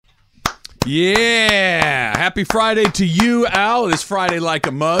Yeah. Happy Friday to you, Al. It is Friday Like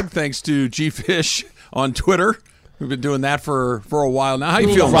a Mug, thanks to G-Fish on Twitter. We've been doing that for a while now. How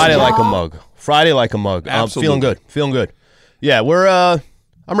you feeling? Friday like a mug. Friday like a mug. Absolutely. Feeling good. Feeling good. Yeah,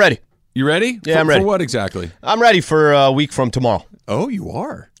 I'm ready. You ready? Yeah, I'm ready. For what exactly? I'm ready for a week from tomorrow. Oh, you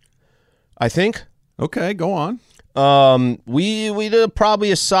are? I think. Okay, go on. We did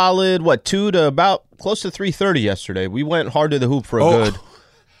probably a solid, 2 to about close to 3:30 yesterday. We went hard to the hoop for a good.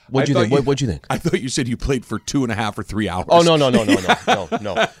 What'd you think? What'd you think? I thought you said you played for 2.5 or 3 hours. Oh, no.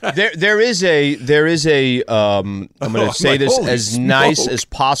 There is a I'm going to say this as nice as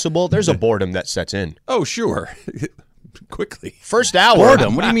possible. There's a boredom that sets in. Oh, sure. Quickly. First hour.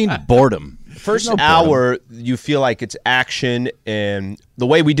 Boredom? What do you mean boredom? First hour, you feel like it's action, and the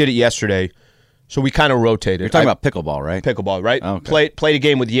way we did it yesterday, so we kind of rotated. You're talking about pickleball, right? Pickleball, right? Okay. Played a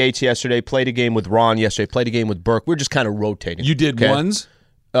game with Yates yesterday, played a game with Ron yesterday, played a game with Burke. We're just kind of rotating. You did ones?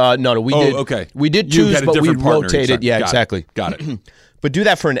 No, we did. Okay. We did You twos, had a but we different partner. rotated. Yeah, exactly. Got it. But do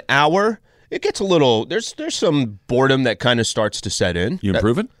that for an hour, it gets a little. There's some boredom that kind of starts to set in. You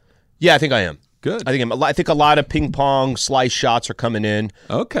improving? Yeah, I think I am. Good. I think a lot of ping pong slice shots are coming in.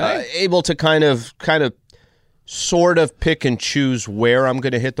 Okay. Able to kind of sort of pick and choose where I'm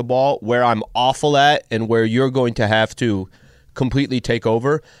going to hit the ball, where I'm awful at, and where you're going to have to completely take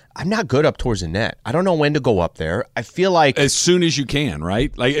over. I'm not good up towards the net. I don't know when to go up there. I feel like as soon as you can,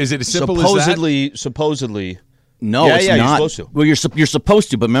 right? Like, is it as simple as that? Supposedly. No, yeah, it's yeah, not. You're supposed to. Well, you're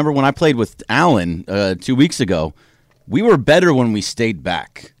supposed to. But remember when I played with Alan 2 weeks ago, we were better when we stayed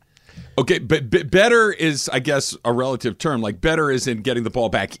back. Okay, but better is, I guess, a relative term. Like, better is in getting the ball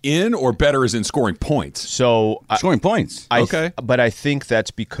back in, or better is in scoring points? So Scoring points. But I think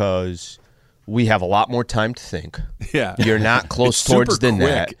that's because we have a lot more time to think. Yeah. You're not close It's towards super the quick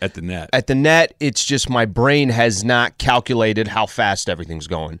net. at the net. At the net, it's just my brain has not calculated how fast everything's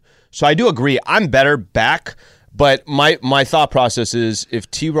going. So I do agree. I'm better back, but my thought process is if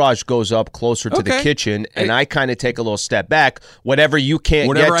T-Raj goes up closer to the kitchen and I kind of take a little step back, whatever you can't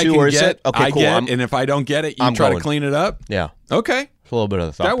Whatever get to, I can or is get, it? Okay, I cool. get, and if I don't get it, you I'm try going. to clean it up? Yeah. Okay. It's a little bit of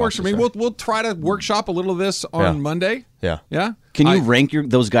the thought That works for me. process We'll try to workshop a little of this on Yeah. Monday. there. Yeah? Can you rank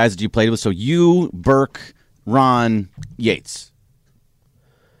those guys that you played with? So you, Burke, Ron, Yates.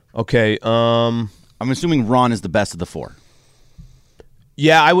 Okay. I'm assuming Ron is the best of the four.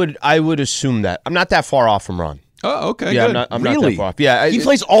 Yeah, I would assume that. I'm not that far off from Ron. Oh, okay. Yeah, good. I'm not that far off. Yeah, He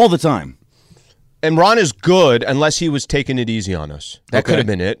plays all the time. And Ron is good unless he was taking it easy on us. That Okay. could have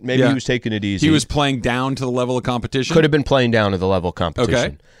been it. Maybe Yeah. he was taking it easy. He was playing down to the level of competition? Could have been playing down to the level of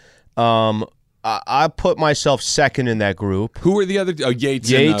competition. Okay. I put myself second in that group. Who were the other? Oh,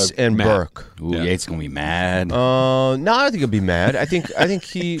 Yates and Matt. Burke. Ooh, Yeah. Yates is gonna be mad. No, I don't think he'll be mad. I think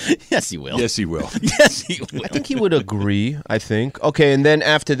he. yes, he will. Yes, he will. Yes, he will. I think he would agree. I think. Okay, and then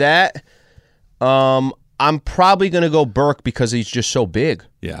after that, I'm probably gonna go Burke because he's just so big.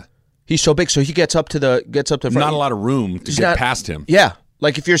 Yeah. He's so big, so he gets up to the front. Not a lot of room to get past him. Yeah.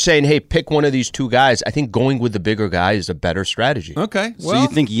 Like if you're saying, hey, pick one of these two guys, I think going with the bigger guy is a better strategy. Okay. So Well, you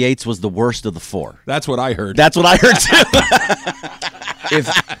think Yates was the worst of the four? that's what I heard. That's what I heard too.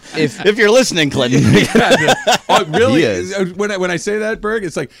 if you're listening, Clinton. Oh, really? He is. When I say that, Berg,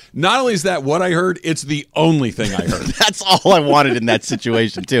 it's like, not only is that what I heard, it's the only thing I heard. That's all I wanted in that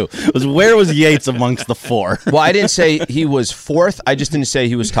situation too. Was where was Yates amongst the four? Well, I didn't say he was fourth. I just didn't say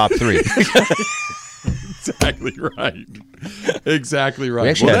he was top three. Exactly right. Exactly right. We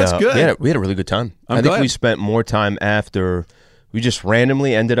actually Well, that's good. We had a really good time. I'm I think glad. we spent more time after. We just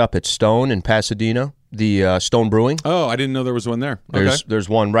randomly ended up at Stone in Pasadena, the Stone Brewing. Oh, I didn't know there was one there. Okay. There's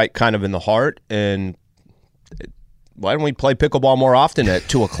one right kind of in the heart, and why don't we play pickleball more often at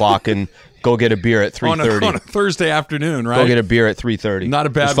 2:00 and go get a beer at on 3:30? a Thursday afternoon, right? Go get a beer at 3:30. Not a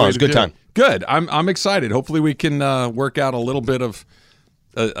bad It was fun. way It was a to good do time. it. Good. I'm excited. Hopefully we can work out a little bit of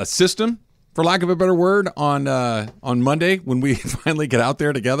a system, for lack of a better word, on Monday when we finally get out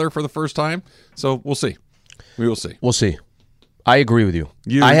there together for the first time. So we'll see. We will see. We'll see. I agree with you.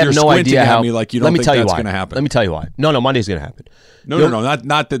 You're I have no squinting idea at how. me like you don't let me think tell you that's why. gonna happen. Let me tell you why. No, Monday's going to happen. No,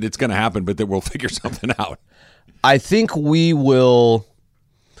 not that it's going to happen, but that we'll figure something out. I think we will.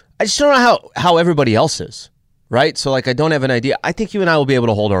 I just don't know how everybody else is, right? So, like, I don't have an idea. I think you and I will be able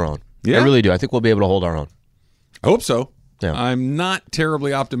to hold our own. Yeah? I really do. I think we'll be able to hold our own. I hope so. Yeah. I'm not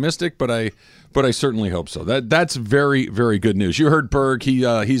terribly optimistic, but I but I certainly hope so. That's very, very good news. You heard Berg.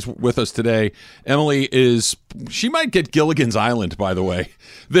 He's with us today. Emily she might get Gilligan's Island, by the way.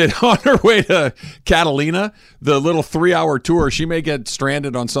 That on her way to Catalina, the little 3-hour tour, she may get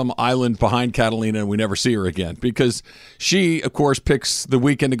stranded on some island behind Catalina and we never see her again because she, of course, picks the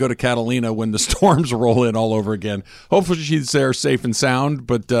weekend to go to Catalina when the storms roll in all over again. Hopefully she's there safe and sound,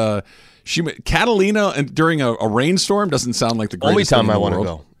 but Catalina and during a rainstorm doesn't sound like the greatest only time thing in I the want to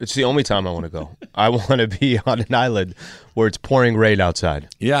world. go. It's the only time I want to go. I want to be on an island where it's pouring rain outside.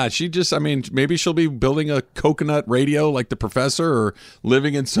 Yeah, maybe she'll be building a coconut radio like the professor or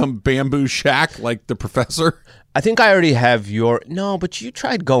living in some bamboo shack like the professor. I think I already have but you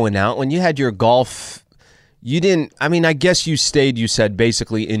tried going out when you had your golf. You didn't, I guess you stayed, you said,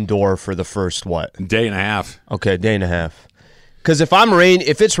 basically indoor for the first, Day and a half. Okay, day and a half. Because if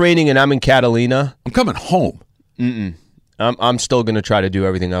it's raining and I'm in Catalina, I'm coming home. I'm still going to try to do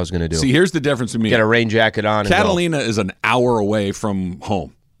everything I was going to do. See, here's the difference with me. Get a rain jacket on. Catalina is an hour away from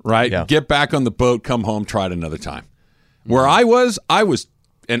home, right? Yeah. Get back on the boat, come home, try it another time. Where I was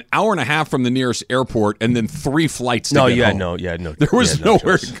an hour and a half from the nearest airport and then 3 flights to get home. No. There was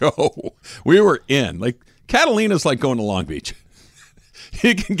nowhere to go. We were in. Like, Catalina's like going to Long Beach.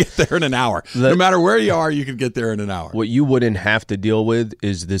 You can get there in an hour. No matter where you are, you can get there in an hour. What you wouldn't have to deal with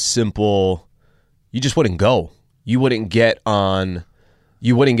is this simple, you just wouldn't go. You wouldn't get on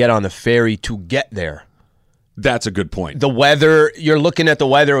the ferry to get there. That's a good point. The weather, you're looking at the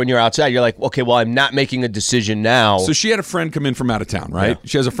weather when you're outside. You're like, okay, well, I'm not making a decision now. So she had a friend come in from out of town, right? Yeah.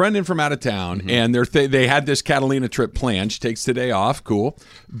 She has a friend in from out of town, and they had this Catalina trip planned. She takes today off. Cool.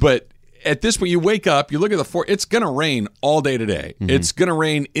 But at this point, you wake up, you look at it's going to rain all day today. It's going to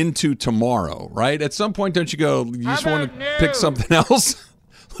rain into tomorrow, right? At some point, don't you go, you just want to pick something else?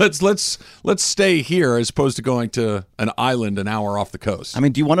 Let's stay here as opposed to going to an island an hour off the coast.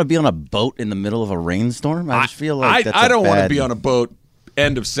 Do you want to be on a boat in the middle of a rainstorm? I just feel like I don't want to be on a boat.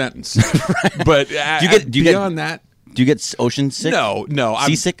 End of sentence. Right. But do you beyond that. Do you get ocean sick? No.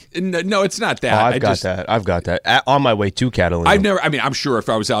 Seasick? No, it's not that. I've got that. On my way to Catalina. I'm sure if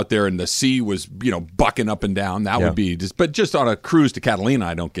I was out there and the sea was, bucking up and down, that would be but just on a cruise to Catalina,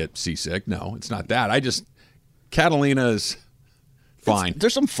 I don't get seasick. No, it's not that. Catalina is fine.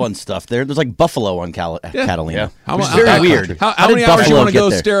 There's some fun stuff there. There's like buffalo on Catalina. Yeah. It's very weird. How many hours do you want to go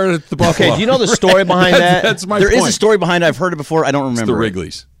stare at the buffalo? Okay, do you know the story behind that? That's my point. There is a story behind it. I've heard it before. I don't remember. It's the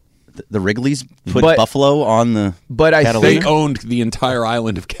Wrigleys. The Wrigleys put buffalo on the Catalina? They owned the entire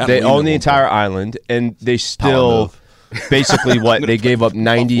island of Catalina. They owned the entire island, and they still basically they gave up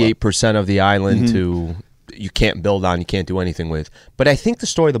 98% of the island to you can't build on, you can't do anything with. But I think the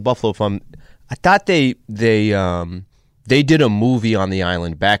story of the buffalo I thought they did a movie on the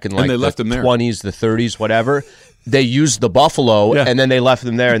island back in like the 20s, the 30s, whatever. They used the buffalo, and then they left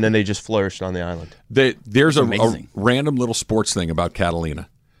them there, and then they just flourished on the island. There's a random little sports thing about Catalina.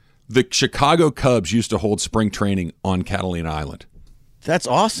 The Chicago Cubs used to hold spring training on Catalina Island. That's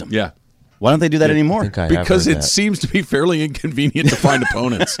awesome. Yeah. Why don't they do that anymore? Because it seems to be fairly inconvenient to find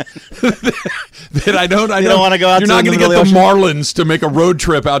opponents. That I don't want to go out. You're not going to get the Marlins to make a road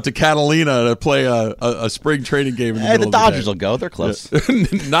trip out to Catalina to play a spring training game. In the Dodgers will go. They're close.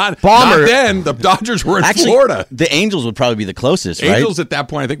 not then. The Dodgers were in Florida. The Angels would probably be the closest. Angels at that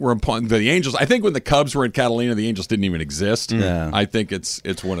point, I think were the Angels. I think when the Cubs were in Catalina, the Angels didn't even exist. Yeah. I think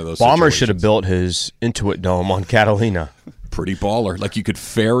it's one of those. Ballmer should have built his Intuit Dome on Catalina. Pretty baller. Like you could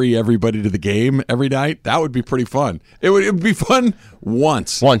ferry everybody to the game every night. That would be pretty fun. It would be fun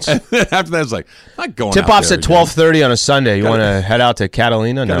once. And then after that, it's like, I'm not going. Tip-off's at 12:30 on a Sunday. You want to head out to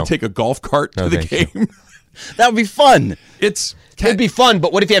Catalina? No. Take a golf cart to the game. That would be fun. It'd be fun,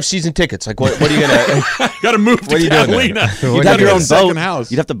 but what if you have season tickets? Like, what are you gonna? Got to move to Catalina. You'd have your own boat.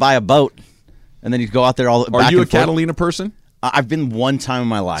 House. You'd have to buy a boat, and then you'd go out there all. Are you a Catalina person? I've been one time in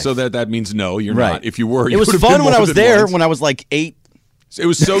my life. So that means no, you're not. If you were, it was fun when I was there. When I was like 8. It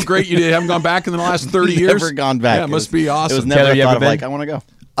was so great you haven't gone back in the last 30 years. Never gone back. Yeah, it must be awesome. It was never thought of like I want to go.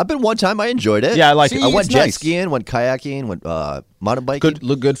 I've been one time. I enjoyed it. Yeah, I like it. I went jet skiing, went kayaking, went mountain biking.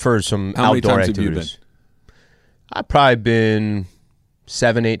 Look good for some outdoor activities. Have you been? I've probably been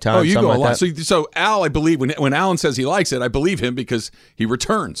 7-8 times. Oh, you go a lot. That. So Al, I believe when Alan says he likes it, I believe him because he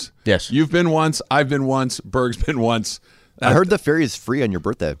returns. Yes, you've been once. I've been once. Berg's been once. I heard the ferry is free on your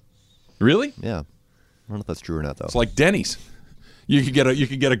birthday. Really? Yeah. I don't know if that's true or not, though. It's like Denny's. You could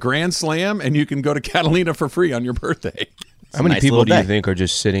get a Grand Slam, and you can go to Catalina for free on your birthday. How many people do you think are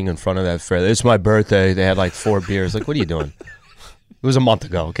just sitting in front of that ferry? It's my birthday. They had like 4 beers. Like, what are you doing? It was a month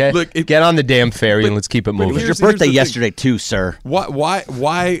ago, okay? Look, get on the damn ferry and let's keep it moving. It was your birthday yesterday too, sir.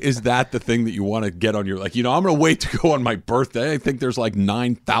 Why is that the thing that you want to get on your, like, I'm going to wait to go on my birthday? I think there's like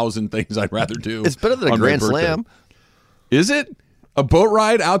 9,000 things I'd rather do. It's better than a Grand Slam. Is it? A boat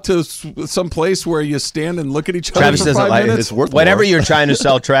ride out to some place where you stand and look at each other Travis for doesn't 5 like minutes? it. Whatever you're trying to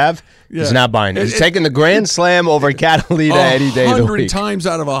sell, Trav, he's not buying it. He's taking the Grand Slam over Catalina any day of the 100 week. times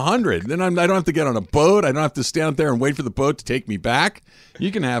out of 100. Then I don't have to get on a boat. I don't have to stand up there and wait for the boat to take me back.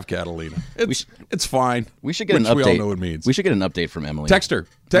 You can have Catalina. It's fine. We should get an update. We all know what it means. We should get an update from Emily. Text her.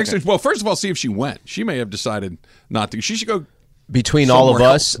 Well, first of all, see if she went. She may have decided not to. She should go. Between all of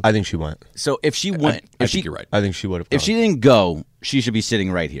us, I think she went. So if she went, I think you're right. I think she would have. If she didn't go, she should be sitting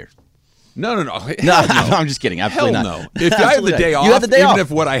right here. No. No, I'm just kidding. Absolutely Hell not. no. If I have the day off, you have the day even off.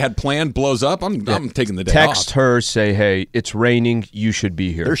 if what I had planned blows up, I'm taking the day Text off. her, say, hey, it's raining. You should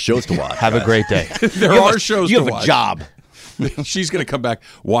be here. There's shows to watch. Have a great day. There are shows to You have watch. a job. She's going to come back,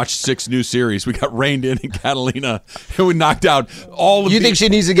 watch 6 new series. We got reined in Catalina, and we knocked out all of You think she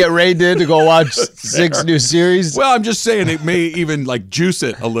needs to get reined in to go watch 6 new series? Well, I'm just saying it may even like juice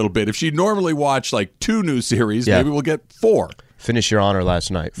it a little bit. If she normally watched like 2 new series, maybe we'll get 4. Finish Your Honor last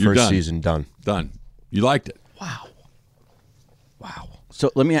night. You're First done. season done. Done. You liked it. Wow.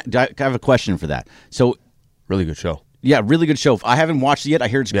 So I have a question for that. So Really good show. yeah, really good show. I haven't watched it yet. I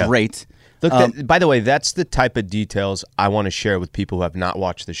hear it's great. Look, by the way, that's the type of details I want to share with people who have not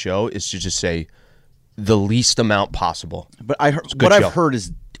watched the show, is to just say the least amount possible. But what I've heard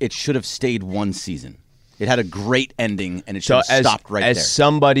is it should have stayed 1 season. It had a great ending, and it should have stopped right there. As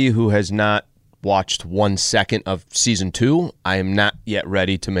somebody who has not watched 1 second of season 2, I am not yet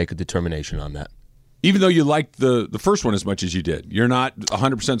ready to make a determination on that. Even though you liked the first one as much as you did, you're not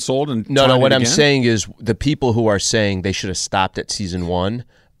 100% sold. And No. What I'm saying is the people who are saying they should have stopped at season 1.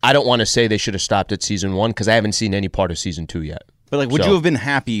 I don't want to say they should have stopped at season 1 because I haven't seen any part of season 2 yet. But would you have been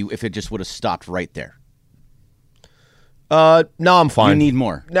happy if it just would have stopped right there? No, I'm fine. You need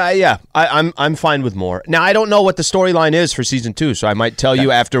more. Yeah, I'm fine with more. Now, I don't know what the storyline is for season 2, so I might tell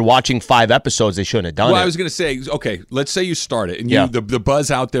you after watching 5 episodes they shouldn't have done it. Well, I was going to say, okay, let's say you start it, and the buzz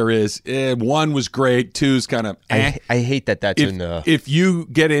out there is 1 was great, 2's kind of. I hate that. That's in the. If you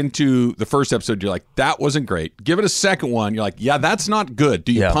get into the first episode, you're like, that wasn't great. Give it a second one. You're like, yeah, that's not good.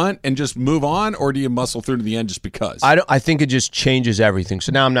 Do you punt and just move on, or do you muscle through to the end just because? I think it just changes everything.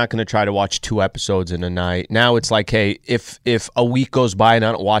 So now I'm not going to try to watch 2 episodes in a night. Now it's like, hey, if a week goes by and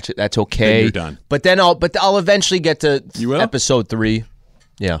I don't watch it, that's okay. Then you're done. But then I'll eventually get to episode 3.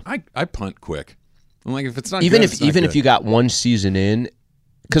 Yeah. I punt quick. I'm like, if it's not even good, if you got 1 season in,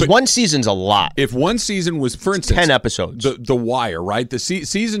 because 1 season's a lot. If 1 season was, for instance, 10 episodes, The Wire, right? The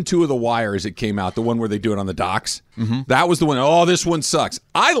season 2 of The Wire, as it came out, the one where they do it on the docks. That was the one. Oh, this one sucks.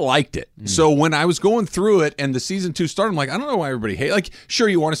 I liked it. So when I was going through it and the season 2 started, I'm like, I don't know why everybody hates. Like, sure,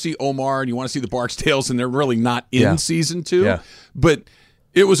 you want to see Omar and you want to see the Barksdales, and they're really not in season 2. But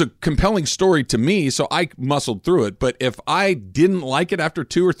it was a compelling story to me, so I muscled through it. But if I didn't like it after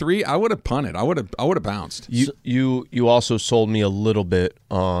 2 or 3, I would have punted. I would have bounced. You also sold me a little bit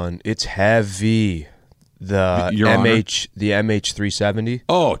on it's heavy. The MH370.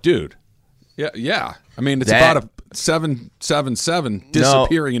 Oh, dude. Yeah. I mean, it's about a 777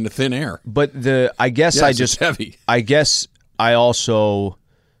 disappearing into thin air. But it's heavy. I guess I also,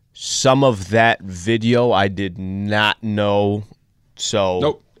 some of that video I did not know. So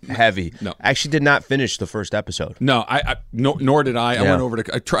nope. Heavy. No, I actually did not finish the first episode. No, nor did I. I went over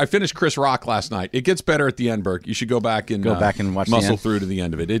to. I finished Chris Rock last night. It gets better at the end, Burke. You should go back and watch muscle through to the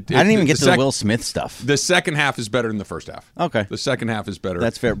end of it. I didn't even get to the Will Smith stuff. The second half is better than the first half. Okay, the second half is better.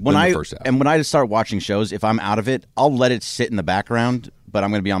 That's fair. Than the first half. And when I start watching shows, if I'm out of it, I'll let it sit in the background. But I'm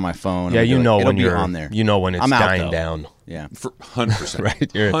going to be on my phone. Yeah, when you're on there. You know when it's dying down. Yeah, 100%. Right,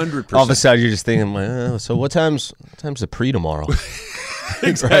 100%. All of a sudden, you're just thinking, so what time's the pre tomorrow?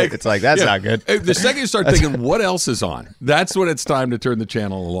 Exactly. Right. It's like, that's not good. The second you start thinking, what else is on? That's when it's time to turn the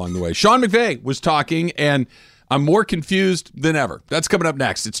channel along the way. Sean McVay was talking, and I'm more confused than ever. That's coming up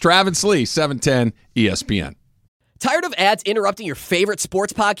next. It's Travis Lee, 710 ESPN. Tired of ads interrupting your favorite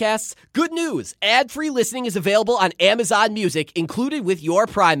sports podcasts? Good news! Ad-free listening is available on Amazon Music, included with your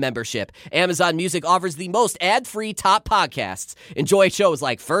Prime membership. Amazon Music offers the most ad-free top podcasts. Enjoy shows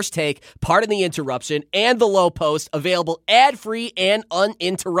like First Take, Pardon the Interruption, and The Low Post, available ad-free and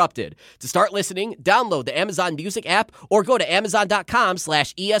uninterrupted. To start listening, download the Amazon Music app or go to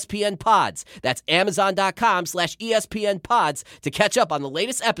Amazon.com/ESPN Pods. That's Amazon.com/ESPN Pods to catch up on the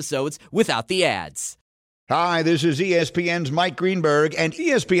latest episodes without the ads. Hi, this is ESPN's Mike Greenberg, and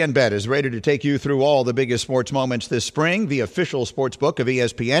ESPN Bet is ready to take you through all the biggest sports moments this spring. The official sports book of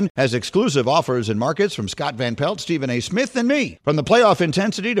ESPN has exclusive offers and markets from Scott Van Pelt, Stephen A. Smith, and me. From the playoff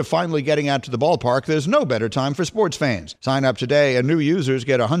intensity to finally getting out to the ballpark, there's no better time for sports fans. Sign up today, and new users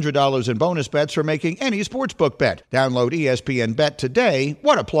get $100 in bonus bets for making any sportsbook bet. Download ESPN Bet today.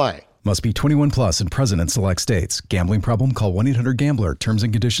 What a play. Must be 21 plus and present in select states. Gambling problem? Call 1-800-GAMBLER. Terms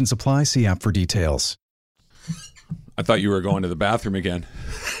and conditions apply. See app for details. I thought you were going to the bathroom again.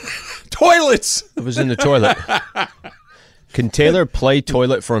 Toilets! I was in the toilet. Can Taylor play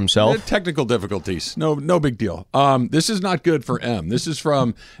toilet for himself? Technical difficulties. No big deal. This is not good for M. This is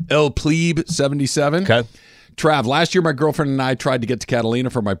from El Plebe 77. Okay. Trav, last year my girlfriend and I tried to get to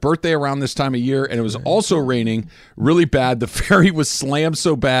Catalina for my birthday around this time of year, and it was also raining really bad. The ferry was slammed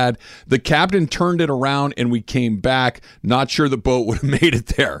so bad, the captain turned it around, and we came back. Not sure the boat would have made it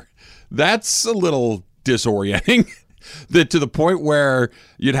there. That's a little disorienting. That to the point where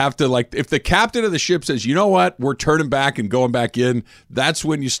you'd have to, like, if the captain of the ship says, you know what, we're turning back and going back in, that's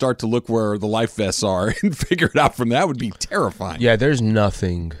when you start to look where the life vests are and figure it out from that. Would be terrifying. Yeah, there's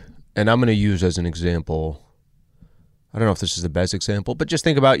nothing, and I'm going to use as an example, I don't know if this is the best example, but just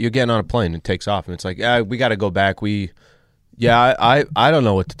think about you're getting on a plane and it takes off, and it's like, we got to go back. I don't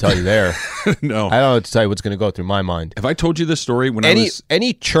know what to tell you there. No. I don't know what to tell you what's going to go through my mind. Have I told you this story when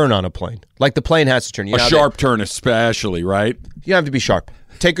any turn on a plane, like the plane has to turn. A sharp turn especially, right? You don't have to be sharp.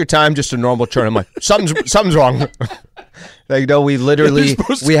 Take your time, just a normal turn. I'm like, something's wrong. Like, no, we literally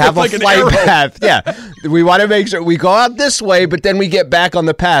we have a flight path. Yeah, we want to make sure we go out this way, but then we get back on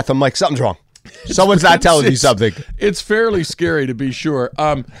the path. I'm like, something's wrong. Someone's not telling you something. It's fairly scary to be sure.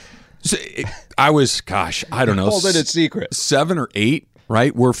 So I was, I don't know, holding it secret. 7 or 8,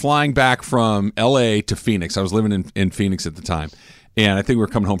 right? We're flying back from L.A. to Phoenix. I was living in Phoenix at the time, and I think we were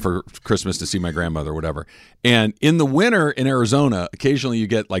coming home for Christmas to see my grandmother or whatever. And in the winter in Arizona, occasionally you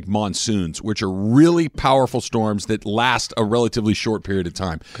get like monsoons, which are really powerful storms that last a relatively short period of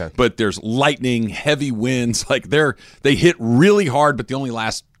time. Okay. But there's lightning, heavy winds, like they hit really hard, but they only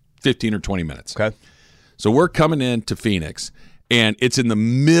last 15 or 20 minutes. Okay. So we're coming into Phoenix, and it's in the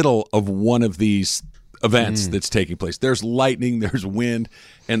middle of one of these events that's taking place. There's lightning, there's wind,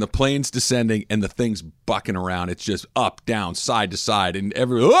 and the plane's descending, and the thing's bucking around. It's just up, down, side to side, and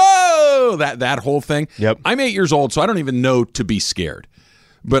whoa, that whole thing. Yep. I'm 8 years old, so I don't even know to be scared.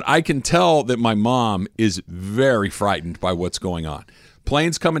 But I can tell that my mom is very frightened by what's going on.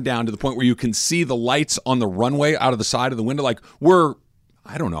 Plane's coming down to the point where you can see the lights on the runway out of the side of the window. Like, we're,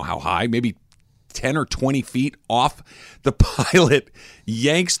 I don't know how high, maybe 10 or 20 feet off. The pilot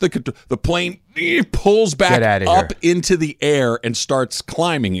yanks the plane, pulls back up into the air and starts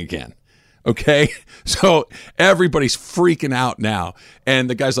climbing again. Okay? So everybody's freaking out now. And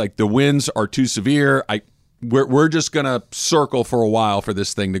the guy's like, the winds are too severe. We're just going to circle for a while for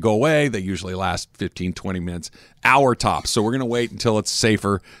this thing to go away. They usually last 15, 20 minutes, hour tops. So we're going to wait until it's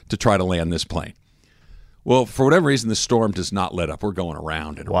safer to try to land this plane. Well, for whatever reason, the storm does not let up. We're going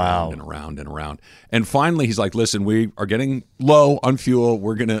around and around and around and around. And finally, he's like, listen, we are getting low on fuel.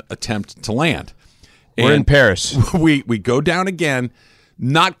 We're going to attempt to land. We're in Paris. We go down again,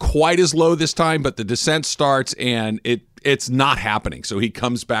 not quite as low this time, but the descent starts, and it's not happening. So he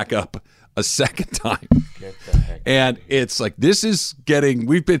comes back up a second time. And it's like, this is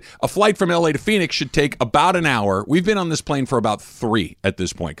a flight from LA to Phoenix should take about an hour. We've been on this plane for about 3 at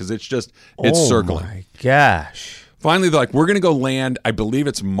this point because it's circling. Oh my gosh. Finally, they're like, we're going to go land. I believe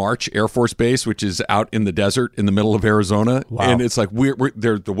it's March Air Force Base, which is out in the desert in the middle of Arizona. Wow. And it's like,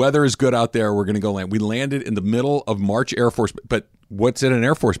 the weather is good out there. We're going to go land. We landed in the middle of March Air Force. But what's at an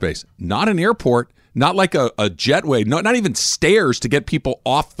Air Force Base? Not an airport, not like a jetway, not even stairs to get people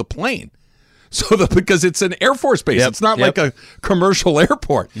off the plane. So because it's an Air Force Base. It's not like a commercial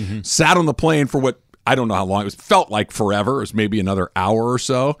airport. Mm-hmm. Sat on the plane for what, I don't know how long. It felt like forever. It was maybe another hour or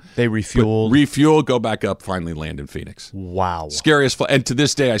so. They refueled. Refuel, go back up, finally land in Phoenix. Wow. Scariest flight. And to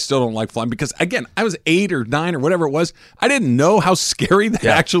this day, I still don't like flying because, again, I was 8 or 9 or whatever it was. I didn't know how scary that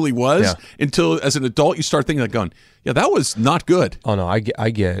actually was until as an adult you start thinking, like going, yeah, that was not good. Oh, no, I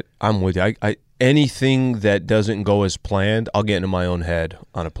get I'm with you. Anything that doesn't go as planned, I'll get into my own head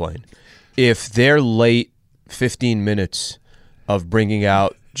on a plane. If they're late 15 minutes of bringing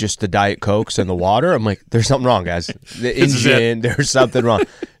out just the Diet Cokes and the water, I'm like, there's something wrong, guys. The engine, there's something wrong.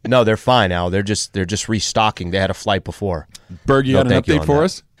 No, they're fine, Al. They're just restocking. They had a flight before. Berg, you got an update for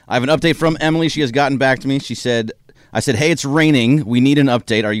us? I have an update from Emily. She has gotten back to me. She said, I said, hey, it's raining. We need an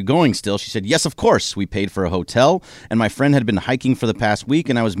update. Are you going still? She said, yes, of course. We paid for a hotel, and my friend had been hiking for the past week,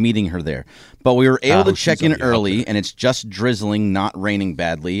 and I was meeting her there. But we were able to check in early, and it's just drizzling, not raining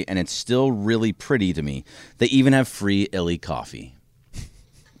badly, and it's still really pretty to me. They even have free Illy coffee.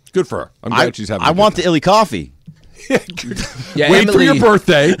 Good for her. I'm glad she's having I want the Illy coffee. Wait for your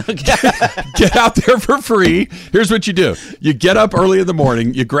birthday. Get out there for free. Here's what you do. You get up early in the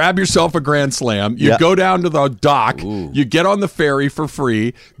morning. You grab yourself a Grand Slam. You go down to the dock. Ooh. You get on the ferry for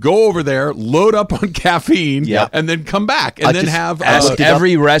free. Go over there, load up on caffeine, and then come back. And then have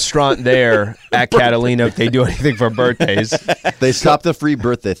every restaurant there at Catalina, if they do anything for birthdays. They stopped the free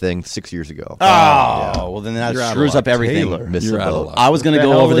birthday thing 6 years ago. Well, then that screws up everything. I was going to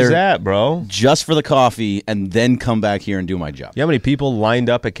go over there, bro, just for the coffee and then come back here and do my job. You know how many people lined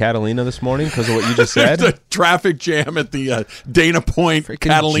up at Catalina this morning because of what you just said? The traffic jam at the Dana Point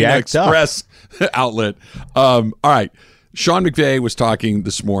Catalina Express outlet. All right. Sean McVay was talking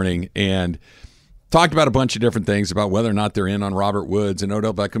this morning and talked about a bunch of different things about whether or not they're in on Robert Woods and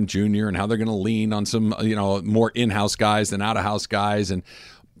Odell Beckham Jr. and how they're going to lean on some, more in-house guys than out-of-house guys and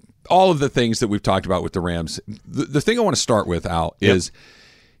all of the things that we've talked about with the Rams. The thing I want to start with, Al, is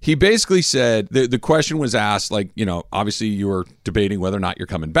he basically said, the question was asked, obviously you were debating whether or not you're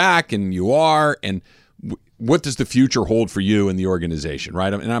coming back, and you are, and what does the future hold for you in the organization,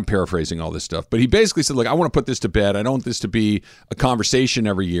 right? And I'm paraphrasing all this stuff. But he basically said, look, I want to put this to bed. I don't want this to be a conversation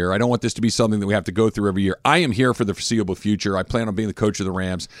every year. I don't want this to be something that we have to go through every year. I am here for the foreseeable future. I plan on being the coach of the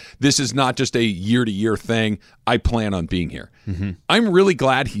Rams. This is not just a year-to-year thing. I plan on being here. Mm-hmm. I'm really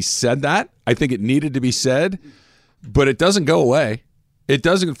glad he said that. I think it needed to be said, but it doesn't go away. It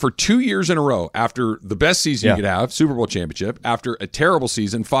doesn't. For 2 years in a row, after the best season you could have, Super Bowl championship, after a terrible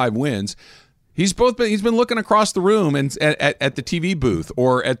season, 5 wins, he's been looking across the room and at the TV booth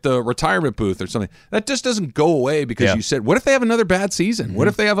or at the retirement booth or something. That just doesn't go away because you said, what if they have another bad season? Mm-hmm. What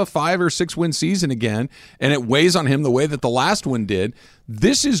if they have a 5 or 6 win season again and it weighs on him the way that the last one did?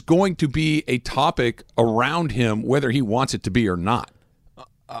 This is going to be a topic around him, whether he wants it to be or not.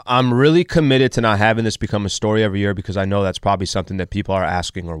 I'm really committed to not having this become a story every year because I know that's probably something that people are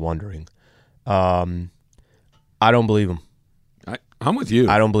asking or wondering. I don't believe him. I'm with you.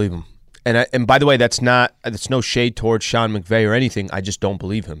 I don't believe him. And by the way, that's no shade towards Sean McVay or anything. I just don't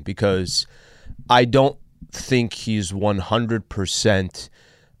believe him because I don't think he's 100%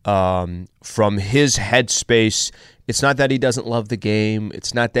 from his headspace. It's not that he doesn't love the game.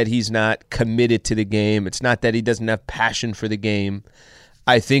 It's not that he's not committed to the game. It's not that he doesn't have passion for the game.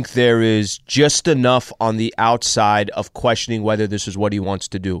 I think there is just enough on the outside of questioning whether this is what he wants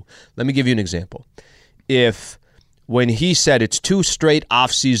to do. Let me give you an example. When he said it's 2 straight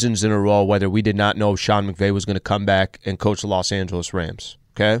off seasons in a row, whether we did not know Sean McVay was going to come back and coach the Los Angeles Rams,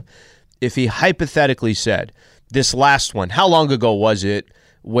 okay? If he hypothetically said, this last one, how long ago was it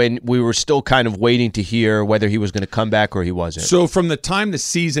when we were still kind of waiting to hear whether he was going to come back or he wasn't? So from the time the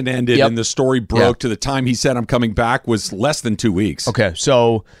season ended and the story broke to the time he said I'm coming back was less than 2 weeks. Okay,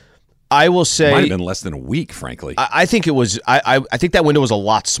 so I will say it might have been less than a week, frankly. I think it was. I think that window was a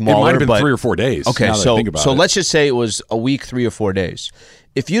lot smaller. It might have been 3 or 4 days. Okay, so let's just say it was a week, 3 or 4 days.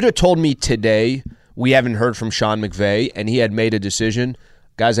 If you'd have told me today we haven't heard from Sean McVay and he had made a decision,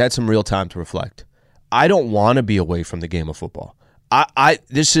 guys, I had some real time to reflect. I don't want to be away from the game of football.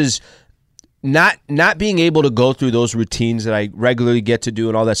 This is not being able to go through those routines that I regularly get to do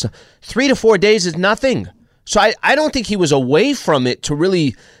and all that stuff. 3 to 4 days is nothing. So I don't think he was away from it to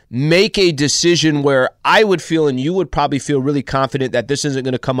really make a decision where I would feel and you would probably feel really confident that this isn't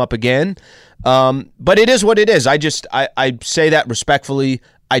going to come up again. But it is what it is. I say that respectfully.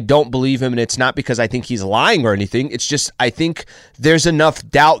 I don't believe him, and it's not because I think he's lying or anything. It's just I think there's enough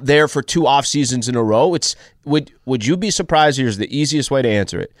doubt there for 2 off seasons in a row. Would you be surprised? Here's the easiest way to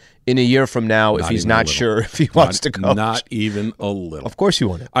answer it. In a year from now, if he's not sure if he wants to coach. Not even a little. Of course you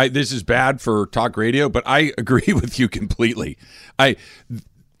want it. This is bad for talk radio, but I agree with you completely.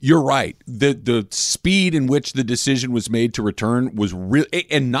 You're right. The speed in which the decision was made to return was real,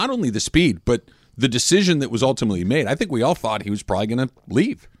 and not only the speed, but the decision that was ultimately made. I think we all thought he was probably going to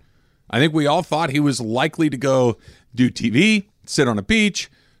leave. I think we all thought he was likely to go do TV, sit on a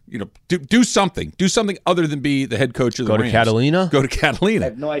beach, do something other than be the head coach of the Rams. Go to Catalina. I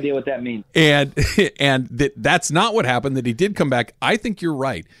have no idea what that means. And that's not what happened, that he did come back. I think you're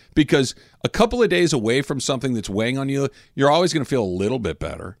right, because a couple of days away from something that's weighing on you, you're always going to feel a little bit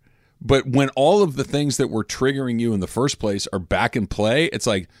better. But when all of the things that were triggering you in the first place are back in play, it's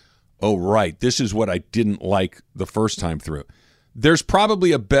like, oh, right, this is what I didn't like the first time through. There's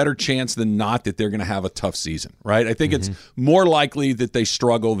probably a better chance than not that they're going to have a tough season, right? I think it's more likely that they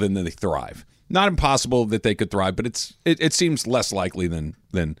struggle than they thrive. Not impossible that they could thrive, but it seems less likely than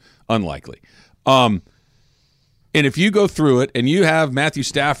unlikely. And if you go through it and you have Matthew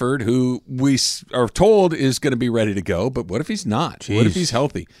Stafford, who we are told is going to be ready to go, but what if he's not? Jeez. What if he's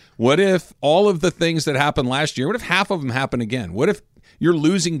healthy? What if all of the things that happened last year, what if half of them happen again? What if you're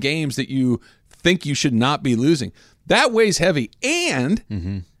losing games that you think you should not be losing? That weighs heavy.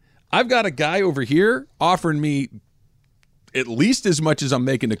 And I've got a guy over here offering me at least as much as I'm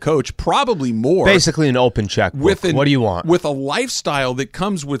making to coach, probably more. Basically an open checkbook. What do you want? With a lifestyle that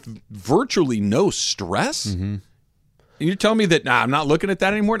comes with virtually no stress. And you're telling me that, I'm not looking at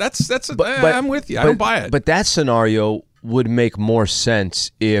that anymore? I'm with you. I don't buy it. But that scenario would make more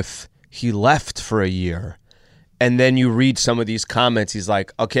sense if he left for a year and then you read some of these comments. He's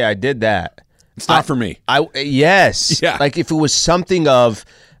like, okay, I did that. It's not for me. Yes. Yeah. Like if it was something of,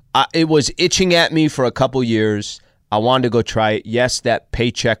 it was itching at me for a couple years. I wanted to go try it. Yes, that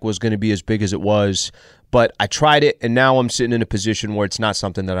paycheck was going to be as big as it was, but I tried it, and now I'm sitting in a position where it's not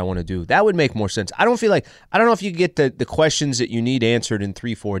something that I want to do. That would make more sense. I don't know if you get the questions that you need answered in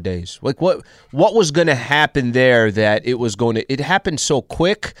 3-4 days. Like what was going to happen there that it happened so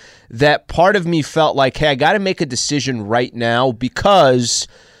quick that part of me felt like, hey, I got to make a decision right now because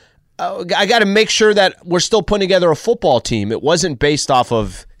I got to make sure that we're still putting together a football team. It wasn't based off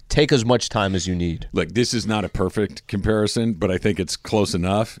of take as much time as you need. Look, this is not a perfect comparison, but I think it's close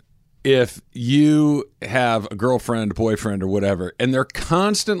enough. If you have a girlfriend, boyfriend, or whatever, and they're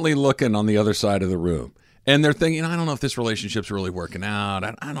constantly looking on the other side of the room, and they're thinking, I don't know if this relationship's really working out.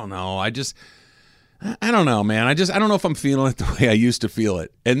 I don't know. I don't know, man. I don't know if I'm feeling it the way I used to feel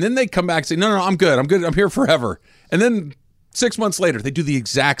it. And then they come back and say, no, I'm good. I'm here forever. And then 6 months later, they do the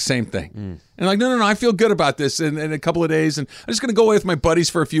exact same thing. And like, no, I feel good about this in a couple of days, and I'm just going to go away with my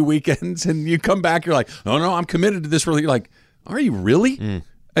buddies for a few weekends. And you come back, you're like, oh, no, I'm committed to this. You're like, are you really?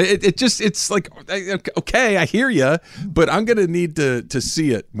 It's like, okay, I hear you, but I'm going to need to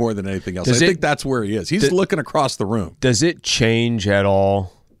see it more than anything else. I think that's where he is. He's looking across the room. Does it change at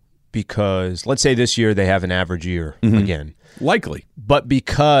all? Because let's say this year they have an average year again. Likely. But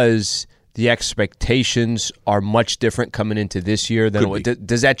because the expectations are much different coming into this year,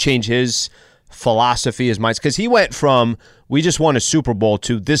 does that change his philosophy, his mindset? Because he went from, we just won a Super Bowl,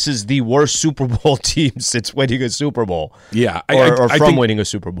 to this is the worst Super Bowl team since winning a Super Bowl. Yeah. Or from winning a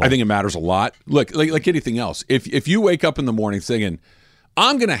Super Bowl. I think it matters a lot. Look, like anything else, if you wake up in the morning thinking,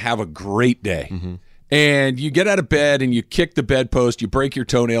 I'm going to have a great day, and you get out of bed and you kick the bedpost, you break your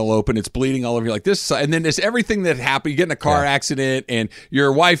toenail open, it's bleeding all over you like this, and then there's everything that happened. You get in a car accident and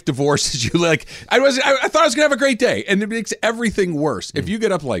your wife divorces you. Like, I thought I was going to have a great day, and it makes everything worse. If you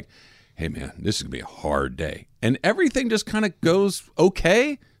get up like, hey man, this is going to be a hard day, and everything just kind of goes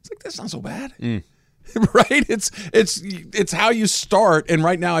okay, it's like, that's not so bad. Right? It's how you start, and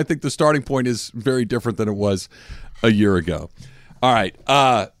right now I think the starting point is very different than it was a year ago. All right,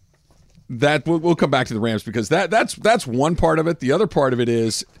 that we'll come back to the Rams, because that's one part of it. The other part of it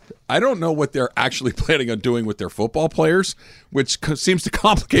is, I don't know what they're actually planning on doing with their football players, which seems to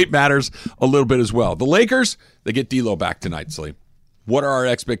complicate matters a little bit as well. The Lakers, they get D'Lo back tonight, Slee. What are our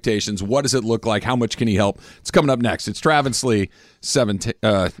expectations? What does it look like? How much can he help? It's coming up next. It's Travis Lee, 7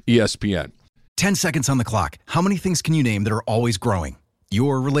 ESPN. 10 seconds on the clock. How many things can you name that are always growing?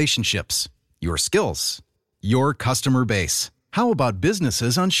 Your relationships, your skills, your customer base. How about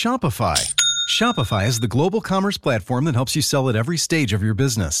businesses on Shopify? Shopify is the global commerce platform that helps you sell at every stage of your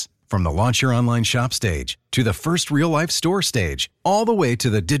business. From the launch your online shop stage, to the first real-life store stage, all the way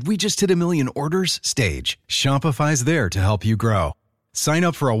to the did we just hit 1 million orders stage. Shopify's there to help you grow. Sign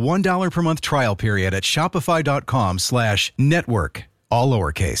up for a $1 per month trial period at shopify.com/network, all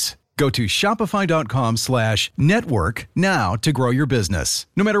lowercase. Go to shopify.com/network now to grow your business,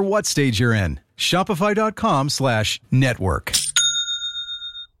 no matter what stage you're in. Shopify.com/network.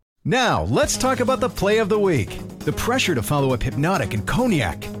 Now, let's talk about the play of the week. The pressure to follow up Hypnotic and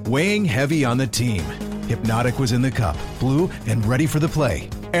Cognac, weighing heavy on the team. Hypnotic was in the cup, blue, and ready for the play.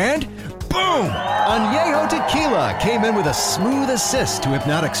 And boom! Añejo Tequila came in with a smooth assist to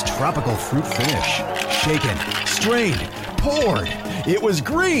Hypnotic's tropical fruit finish. Shaken, strained, poured. It was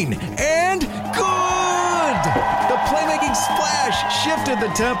green and good! The playmaking splash shifted the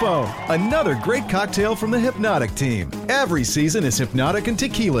tempo. Another great cocktail from the Hypnotic team. Every season is Hypnotic and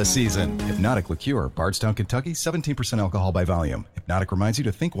Tequila season. Hypnotic Liqueur, Bardstown, Kentucky, 17% alcohol by volume. Hypnotic reminds you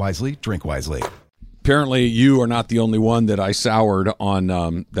to think wisely, drink wisely. Apparently, you are not the only one that I soured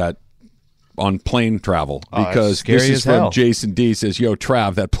on on plane travel, because this is from Jason D. Says, yo,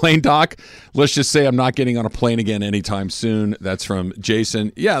 Trav, that plane doc, let's just say I'm not getting on a plane again anytime soon. That's from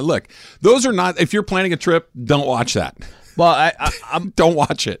Jason. Yeah, look, those are not, if you're planning a trip, don't watch that. Well, don't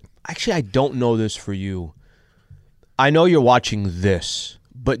watch it. Actually, I don't know this for you. I know you're watching this,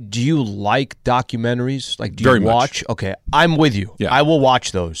 but do you like documentaries? Like, do you Very much. watch? Okay, I'm with you. Yeah. I will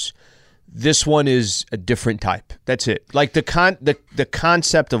watch those. This one is a different type. That's it. Like the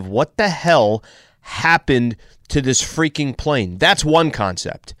concept of what the hell happened to this freaking plane. That's one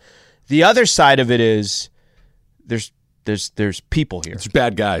concept. The other side of it is there's people here. It's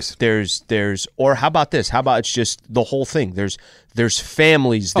bad guys. Or how about this? How about it's just the whole thing? There's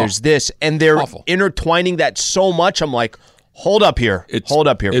families, there's this, and they're awful. intertwining that so much. I'm like, hold up here. For a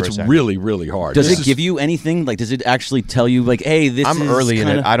It's second. really, really hard. Does it give you anything? Like, does it actually tell you, like, hey, this I'm is early in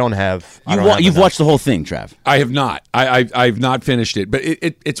kinda... it. I don't have. You've watched the whole thing, Trav. I have not. I've not finished it, but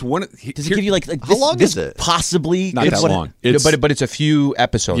it's one. Does it give you like How this, long this is it? possibly? Not that long. But it's a few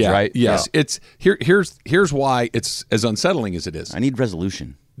episodes, yeah, right? Yes. It's here's why it's as unsettling as it is. I need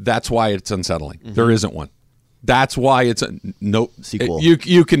resolution. That's why it's unsettling. There isn't one. That's why it's a no Sequel.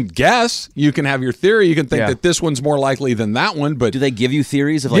 You can guess. You can have your theory. You can think Yeah. that this one's more likely than that one. But Do they give you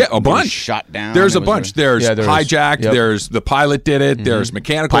theories of like yeah, a it was bunch. shot down? There's it a was bunch. There's Yeah, there is. hijacked. Yep. There's the pilot did it. There's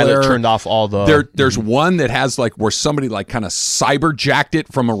mechanical Pilot error. turned off all the. There's one that has like where somebody like kind of cyberjacked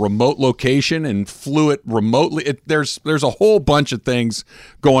it from a remote location and flew it remotely. There's a whole bunch of things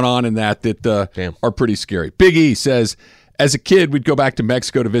going on in that Damn. are pretty scary. Big E says, as a kid, we'd go back to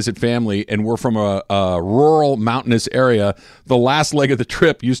Mexico to visit family, and we're from a rural mountainous area. The last leg of the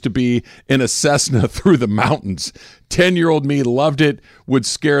trip used to be in a Cessna through the mountains. 10-year-old me loved it, would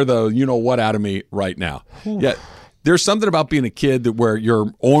scare the you-know-what out of me right now. Yeah. There's something about being a kid that where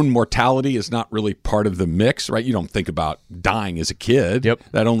your own mortality is not really part of the mix, right? You don't think about dying as a kid. Yep.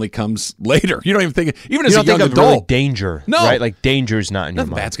 That only comes later. You don't even think, even as you a don't young think of adult. really danger, No. right? Like danger is not in your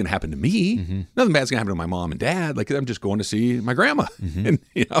Nothing mind. bad's going to happen to me. Nothing bad's going to happen to my mom and dad. Like, I'm just going to see my grandma. And,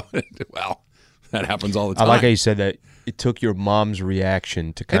 well, that happens all the I time. like how you said that. It took your mom's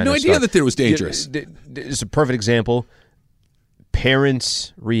reaction to I had kind of no idea that it was dangerous. It's a perfect example.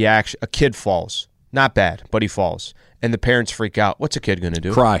 Parents' reaction. A kid falls. Not bad, but he falls. And the parents freak out. What's a kid going to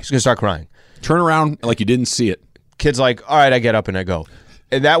do? Cry. He's going to start crying. Turn around like you didn't see it. Kid's like, all right, I get up and I go.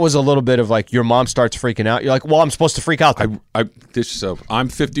 And that was a little bit of like your mom starts freaking out. You're like, well, I'm supposed to freak out. Then. I'm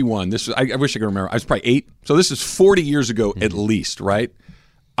 51. I wish I could remember. I was probably 8. So this is 40 years ago at least, right?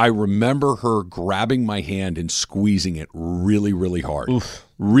 I remember her grabbing my hand and squeezing it really, really hard. Oof.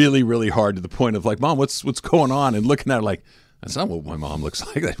 Really, really hard to the point of like, Mom, what's going on? And looking at her like, that's not what my mom looks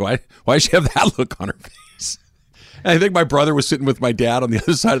like. Why does she have that look on her face? And I think my brother was sitting with my dad on the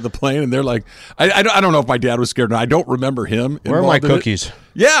other side of the plane, and they're like, I don't know if my dad was scared or not. I don't remember him. Where are my involved in it. cookies?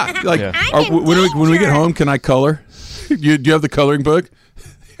 Yeah, like when we get home, can I color? Do you have the coloring book?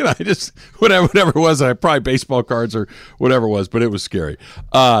 I just whatever it was, probably baseball cards or whatever it was, but it was scary.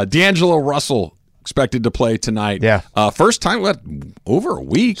 D'Angelo Russell expected to play tonight. Yeah, first time over a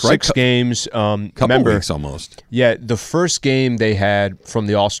week, right? 6 games. Couple weeks almost. Yeah, the first game they had from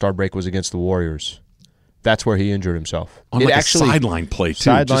the All-Star break was against the Warriors. That's where he injured himself. On like a sideline play, too.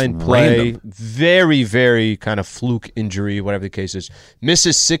 Sideline just play, random. very, very kind of fluke injury, whatever the case is.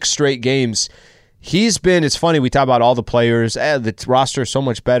 Misses 6 straight games. It's funny, we talk about all the players. The roster is so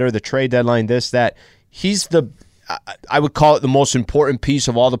much better, the trade deadline, this, that. He's I would call it the most important piece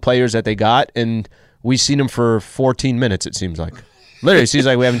of all the players that they got, and we've seen him for 14 minutes, it seems like. Literally, it seems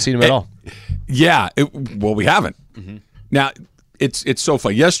like we haven't seen him at all. Yeah, we haven't. Now, it's so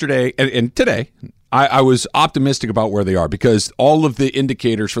funny. Yesterday and today, I was optimistic about where they are because all of the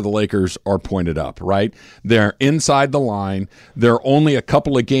indicators for the Lakers are pointed up, right? They're inside the line. They're only a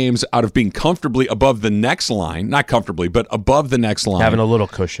couple of games out of being comfortably above the next line. Not comfortably, but above the next line. Having a little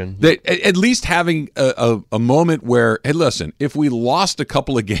cushion. At least having a moment where, hey, listen, if we lost a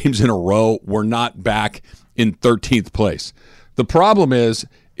couple of games in a row, we're not back in 13th place. The problem is,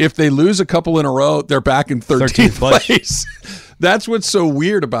 if they lose a couple in a row, they're back in 13th place. That's what's so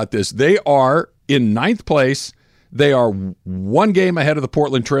weird about this. They are in 9th place. They are 1 game ahead of the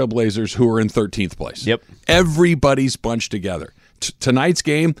Portland Trail Blazers, who are in 13th place. Yep. Everybody's bunched together. Tonight's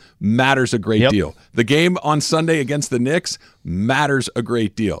game matters a great deal. The game on Sunday against the Knicks matters a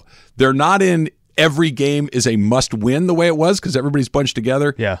great deal. They're not in every game is a must-win the way it was because everybody's bunched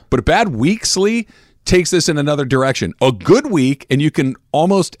together. Yeah. But a bad week, Slee, takes this in another direction. A good week, and you can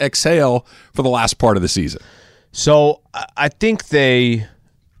almost exhale for the last part of the season. So I think they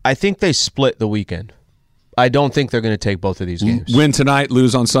split the weekend. I don't think they're going to take both of these games. Win tonight,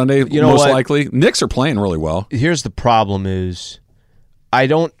 lose on Sunday, most likely. Knicks are playing really well. Here's the problem is I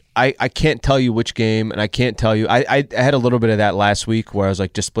can't tell you which game, and I can't tell you. I had a little bit of that last week where I was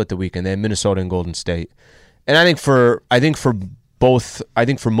like, just split the weekend. They had Minnesota and Golden State. And I think for both, I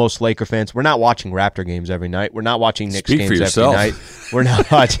think for most Laker fans, we're not watching Raptor games every night. We're not watching Knicks Speak games for every yourself. night. We're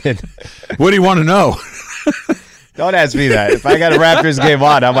not watching. What do you want to know? Don't ask me that. If I got a Raptors game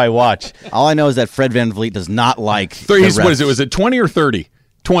on, I might watch. All I know is that Fred VanVleet does not like the What refs. is it? Was it 20 or 30?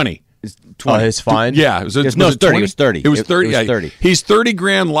 20. It's Oh, 20. it's fine. Yeah, it was 30. 20? It was 30. It was 30. It was yeah. 30. He's 30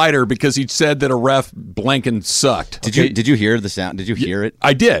 grand lighter because he said that a ref blanking sucked. Did you hear the sound? Did you hear it?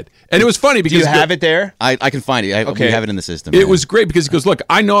 I did, and it was funny Do because you have it there? I can find it. Okay. We have it in the system. It was great because he goes, look,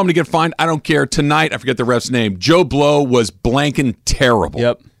 I know I'm going to get fined. I don't care. Tonight, I forget the ref's name. Joe Blow was blanking terrible.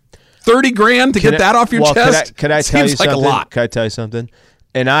 Yep. 30 grand to get that off your chest? Could I tell you Seems like something? a lot. Can I tell you something?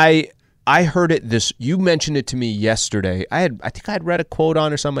 And I heard it you mentioned it to me yesterday. I think I had read a quote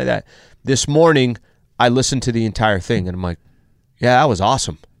on or something like that. This morning, I listened to the entire thing, and I'm like, yeah, that was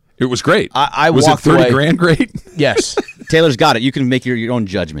awesome. It was great. I was it walked 30 away. grand great? Yes. Taylor's got it. You can make your own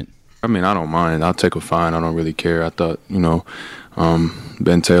judgment. I mean, I don't mind. I'll take a fine. I don't really care. I thought,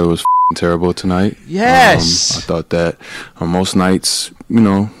 Ben Taylor was terrible tonight. Yes. I thought that most nights,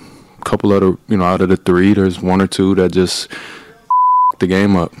 a couple of out of the three, there's one or two that just the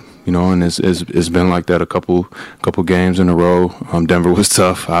game up. And it's been like that a couple games in a row. Denver was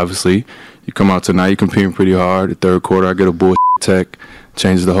tough, obviously. You come out tonight, you're competing pretty hard. The third quarter, I get a bullshit tech,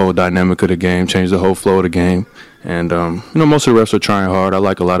 changes the whole dynamic of the game, changes the whole flow of the game. And, most of the refs are trying hard. I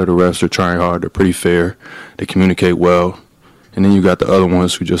like a lot of the refs are trying hard. They're pretty fair. They communicate well. And then you got the other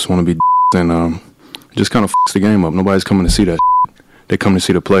ones who just want to be and just kind of the game up. Nobody's coming to see that. They come to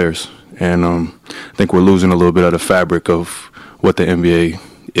see the players. And I think we're losing a little bit of the fabric of what the NBA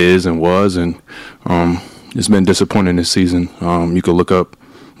is and was, and it's been disappointing this season. You could look up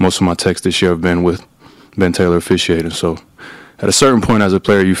most of my texts this year have been with Ben Taylor officiating. So at a certain point as a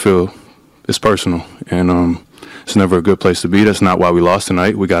player, you feel it's personal, and it's never a good place to be. That's not why we lost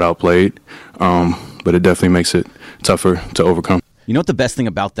tonight. We got outplayed, but it definitely makes it tougher to overcome. You know what the best thing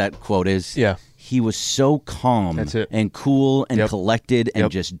about that quote is? Yeah. He was so calm That's it. and cool and collected and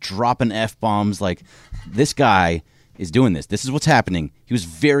just dropping F-bombs. Like, this guy is doing this. This is what's happening. He was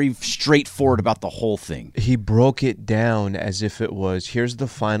very straightforward about the whole thing. He broke it down as if it was, here's the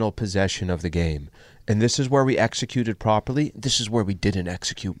final possession of the game. And this is where we executed properly. This is where we didn't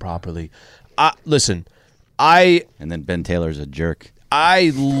execute properly. Listen, And then Ben Taylor's a jerk.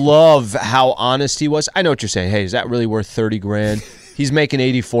 I love how honest he was. I know what you're saying. Hey, is that really worth 30 grand? He's making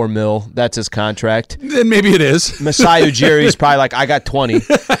 84 mil. That's his contract. Then maybe it is. Masai Ujiri's probably like, I got 20.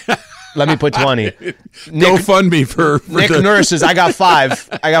 Let me put 20. Go fund me for Nick the, Nurse is, I got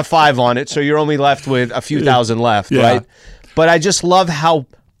 5. I got 5 on it, so you're only left with a few thousand left, Yeah. right? But I just love how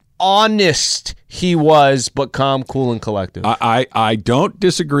honest he was, but calm, cool, and collective. I don't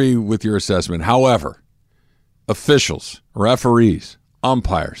disagree with your assessment. However, officials, referees,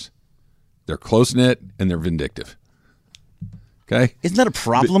 umpires, they're close-knit and they're vindictive. Okay? Isn't that a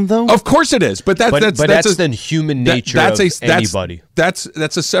problem, though? Of course it is, but that's the human nature of anybody. That's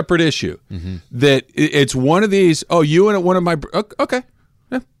a separate issue. That it's one of these. Oh, you and one of my. Okay,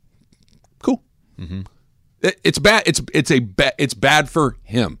 yeah, cool. It's bad. It's bad for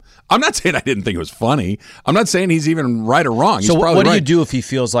him. I'm not saying I didn't think it was funny. I'm not saying he's even right or wrong. So He's probably what do right. you do if he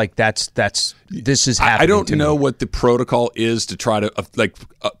feels like this is happening? I don't to know me? what the protocol is to try to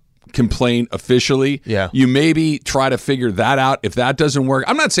complain officially. Yeah. You maybe try to figure that out. If that doesn't work,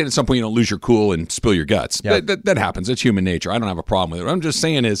 I'm not saying at some point you don't lose your cool and spill your guts. Yeah. That happens. It's human nature. I don't have a problem with it. What I'm just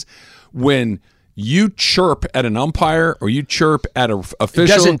saying is when you chirp at an umpire or you chirp at an official, It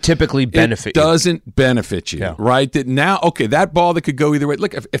doesn't typically benefit you. It doesn't benefit you, Yeah. right? That now, okay, that ball that could go either way.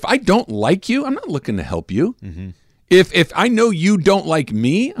 Look, if I don't like you, I'm not looking to help you. If I know you don't like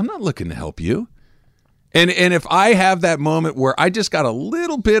me, I'm not looking to help you. And if I have that moment where I just got a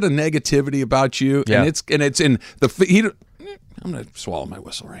little bit of negativity about you, Yeah. and it's in the I'm going to swallow my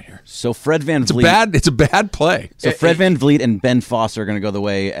whistle right here. So Fred VanVleet. It's a bad play. So Fred VanVleet and Ben Foster are going to go the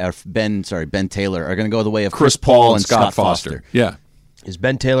way of Ben Taylor are going to go the way of Chris Paul and Scott Foster. Yeah. Is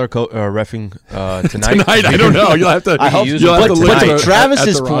Ben Taylor reffing tonight? Tonight, I don't know. You'll have to. I hope so. you'll have But to look to at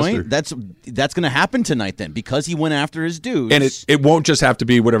Travis's the roster. point, that's going to happen tonight then because he went after his dudes. And it won't just have to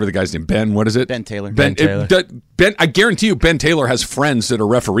be whatever the guy's name. Ben, what is it? Ben Taylor. Ben Taylor. Ben, I guarantee you, Ben Taylor has friends that are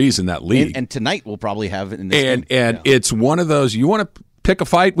referees in that league. and tonight we'll probably have it in this And game. it's one of those. You want to pick a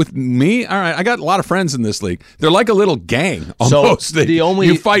fight with me? All right, I got a lot of friends in this league. They're like a little gang almost. So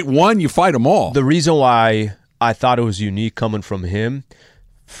you fight one, you fight them all. The reason why I thought it was unique coming from him,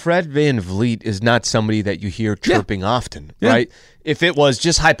 Fred VanVleet is not somebody that you hear chirping often, right? If it was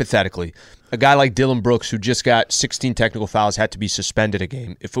just hypothetically, a guy like Dylan Brooks who just got 16 technical fouls had to be suspended a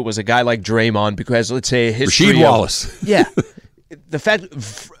game. If it was a guy like Draymond because let's say a history Rasheed of- Wallace. Yeah. The fact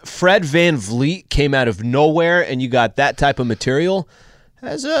Fred VanVleet came out of nowhere and you got that type of material,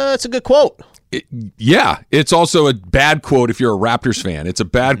 that's a good quote. It's also a bad quote if you're a Raptors fan. It's a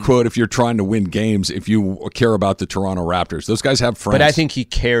bad quote if you're trying to win games, if you care about the Toronto Raptors. Those guys have friends. But I think he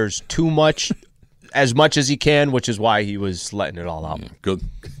cares too much, as much as he can, which is why he was letting it all out. Yeah, good.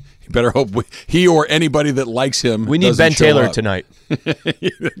 You better hope he or anybody that likes him. We need Ben Taylor tonight.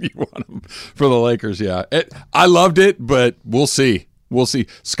 You want him for the Lakers, yeah. I loved it, but we'll see. We'll see.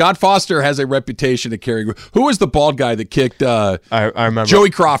 Scott Foster has a reputation of carrying. Who was the bald guy that kicked? I remember Joey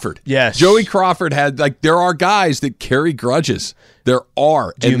Crawford. Yes, Joey Crawford had there are guys that carry grudges. There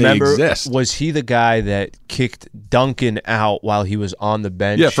are. Do you remember? They exist. Was he the guy that kicked Duncan out while he was on the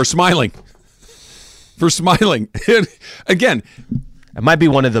bench? Yeah, for smiling. Again, it might be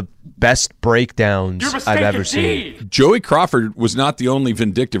one of the best breakdowns I've ever seen. Joey Crawford was not the only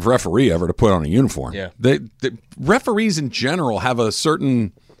vindictive referee ever to put on a uniform. Yeah. The referees in general have a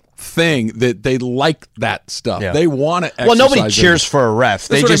certain thing that they like that stuff. Yeah. They want to exercise. Well, nobody cheers for a ref.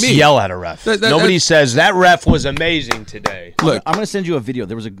 They just yell at a ref. Nobody says, that ref was amazing today. Look, I'm going to send you a video.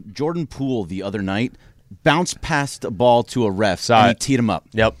 There was a Jordan Poole the other night, bounced past a ball to a ref, and he teed him up.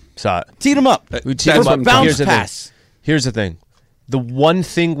 Yep, saw it. Teed him up. Bounce pass. Here's the thing. The one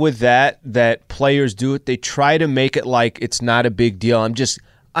thing with that players do it, they try to make it like it's not a big deal. I'm just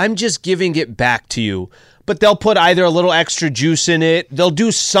giving it back to you. But they'll put either a little extra juice in it. They'll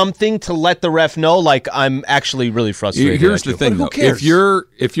do something to let the ref know, like, I'm actually really frustrated. Here's the thing, though. If you're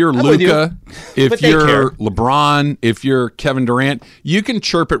Luka, if you're LeBron, if you're Kevin Durant, you can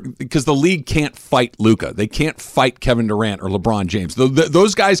chirp it because the league can't fight Luka. They can't fight Kevin Durant or LeBron James.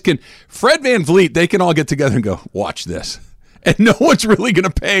 Those guys can. Fred VanVleet, they can all get together and go, watch this. And no one's really going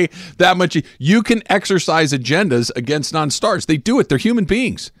to pay that much. You can exercise agendas against non-stars. They do it. They're human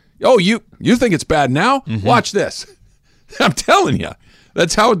beings. Oh, you think it's bad now? Mm-hmm. Watch this. I'm telling you.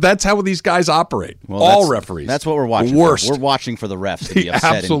 That's how these guys operate. Well, all referees. That's what we're watching. Worst. For. We're watching for the refs to be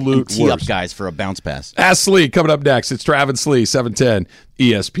upset and tee up guys for a bounce pass. Ask Slee coming up next. It's Travis Slee, 710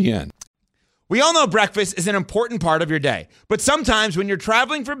 ESPN. We all know breakfast is an important part of your day, but sometimes when you're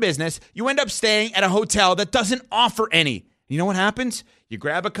traveling for business, you end up staying at a hotel that doesn't offer any. You know what happens? You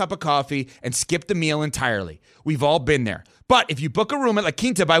grab a cup of coffee and skip the meal entirely. We've all been there. But if you book a room at La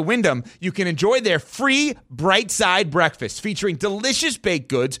Quinta by Wyndham, you can enjoy their free Bright Side breakfast featuring delicious baked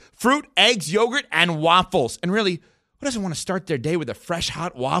goods, fruit, eggs, yogurt, and waffles. And really, who doesn't want to start their day with a fresh,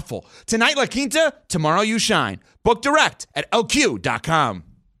 hot waffle? Tonight, La Quinta, tomorrow you shine. Book direct at lq.com.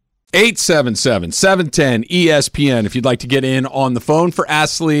 877-710-ESPN if you'd like to get in on the phone for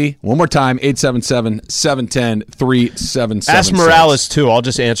Ask Slee. One more time, 877-710-3777. Ask Morales, too. I'll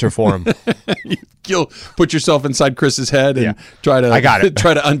just answer for him. You'll put yourself inside Chris's head and try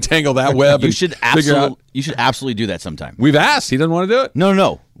to untangle that web. You should absolutely do that sometime. We've asked. He doesn't want to do it?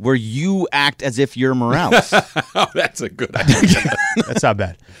 No. Where you act as if you're Morales. Oh, that's a good idea. That's not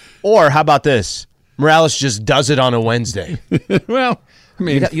bad. Or how about this? Morales just does it on a Wednesday. Well, I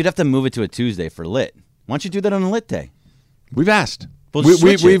mean, you'd have to move it to a Tuesday for lit. Why don't you do that on a lit day? We've asked.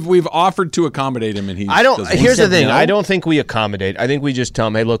 We've offered to accommodate him, and he. Here's the thing. No? I don't think we accommodate. I think we just tell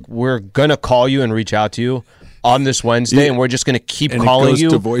him, "Hey, look, we're gonna call you and reach out to you on this Wednesday, and we're just gonna keep calling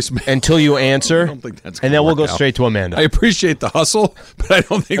you until you answer, I don't think that's and then we'll go straight to Amanda." I appreciate the hustle, but I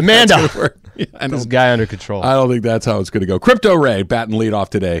don't think Amanda. That's gonna work. Yeah, this guy under control. I don't think that's how it's going to go. Crypto Ray batting lead off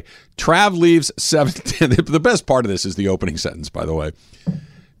today. Trav leaves 7:10. The best part of this is the opening sentence, by the way.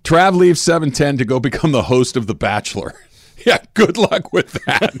 Trav leaves 7:10 to go become the host of The Bachelor. Yeah, good luck with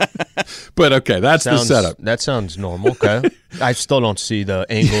that. But okay, that's the setup. That sounds normal. Okay, I still don't see the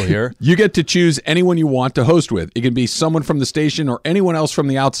angle here. You get to choose anyone you want to host with. It can be someone from the station or anyone else from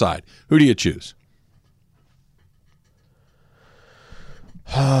the outside. Who do you choose?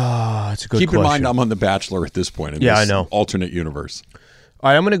 That's a good question. Keep in mind, I'm on The Bachelor at this point in this I know. alternate universe. All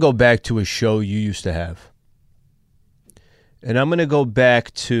right, I'm going to go back to a show you used to have. And I'm going to go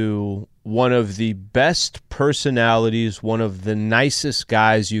back to one of the best personalities, one of the nicest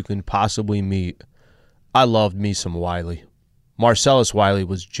guys you can possibly meet. I loved me some Wiley. Marcellus Wiley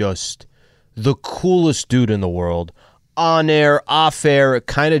was just the coolest dude in the world. On air, off air, it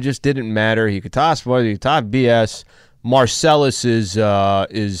kind of just didn't matter. He could talk sports, he could talk BS. Marcellus is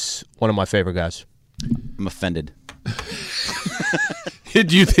one of my favorite guys. I'm offended.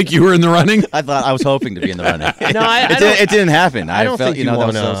 Do you think you were in the running? I was hoping to be in the running. No, it didn't happen. I don't think that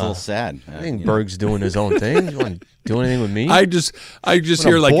was a little sad. I think Berg's doing his own thing. You want to do anything with me? I just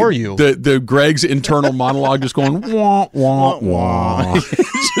hear like the Greg's internal monologue just going wah wah wah.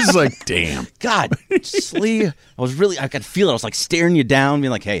 It's just like, damn. God, Slee. I could feel it. I was like staring you down,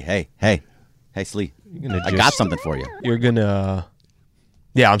 being like, hey, Slee. I got something for you. You're gonna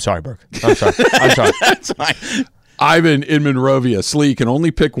Yeah, I'm sorry, Burke. I'm sorry. I'm sorry. That's fine. Ivan in Monrovia. Slee, you can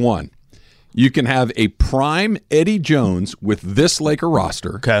only pick one. You can have a prime Eddie Jones with this Laker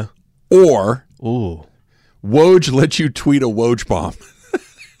roster. Okay. Or Woj lets you tweet a Woj bomb.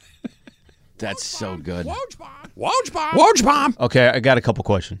 That's so good. Woj bomb. Okay, I got a couple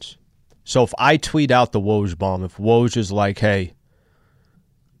questions. So if I tweet out the Woj bomb, if Woj is like, hey,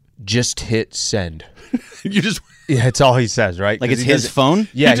 just hit send. You just... Yeah, it's all he says, right? Like it's his phone?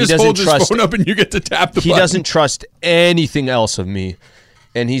 Yeah, he just doesn't holds trust, his phone up and you get to tap the He button. doesn't trust anything else of me.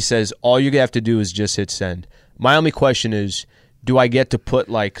 And he says, all you have to do is just hit send. My only question is, do I get to put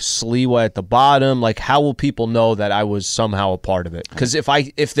like Sliwa at the bottom? Like, how will people know that I was somehow a part of it? Because if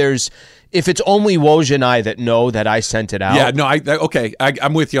it's only Woj and I that know that I sent it out. Yeah, no,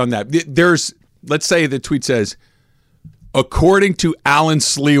 I'm with you on that. Let's say the tweet says, according to Alan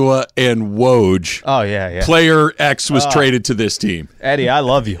Sliwa and Woj, oh yeah, player X was traded to this team. Eddie, I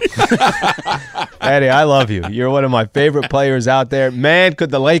love you. Eddie, I love you. You're one of my favorite players out there. Man,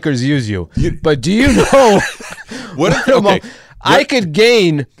 could the Lakers use you? But do you know What? Okay. I could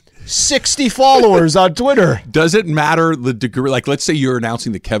gain 60 followers on Twitter. Does it matter the degree? Like, let's say you're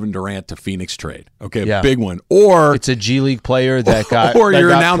announcing the Kevin Durant to Phoenix trade. Okay, Yeah. big one. Or It's a G League player that got or that you're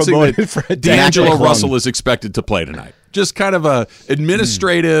got announcing promoted for a that day. D'Angelo Russell is expected to play tonight. Just kind of a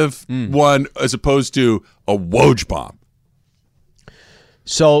administrative one as opposed to a Woj bomb.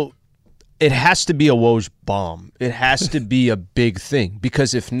 So it has to be a Woj bomb. It has to be a big thing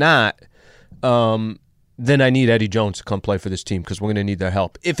because if not, then I need Eddie Jones to come play for this team because we're going to need their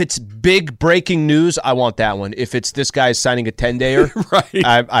help. If it's big breaking news, I want that one. If it's this guy's signing a 10-dayer,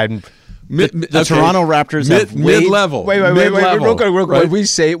 Right. I'm The Toronto Raptors have mid-level. Wait, Mid-level, real quick. right?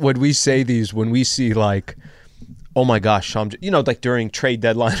 When we say these, when we see like, oh my gosh, Shams, like during trade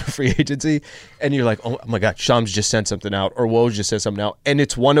deadline or free agency, and you're like, oh my God, Shams just sent something out, or Woj just said something out, and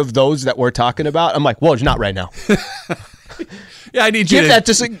it's one of those that we're talking about. I'm like, Woj, not right now. Yeah, I need you Give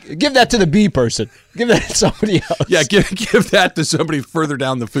to give that to the B person. Give that to somebody else. Yeah, give that to somebody further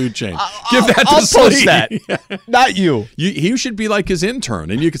down the food chain. Give that to I'll post Slee. that. Not you. He should be like his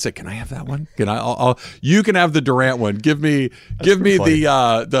intern, and you could say, "Can I have that one? Can I? You can have the Durant one. Give me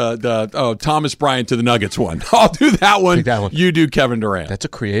the Thomas Bryant to the Nuggets one. I'll do that one. Take that one. You do Kevin Durant. That's a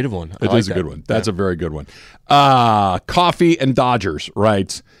creative one. It is a good one. That's a very good one. Coffee and Dodgers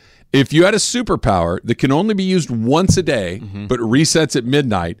writes, if you had a superpower that can only be used once a day but resets at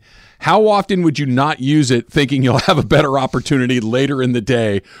midnight, how often would you not use it thinking you'll have a better opportunity later in the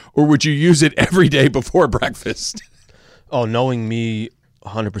day, or would you use it every day before breakfast? Oh, knowing me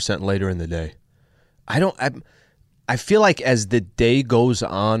 100% later in the day. I feel like as the day goes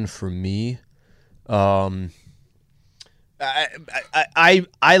on for me, I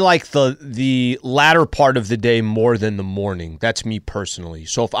like the latter part of the day more than the morning. That's me personally.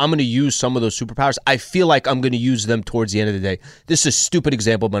 So if I'm going to use some of those superpowers, I feel like I'm going to use them towards the end of the day. This is a stupid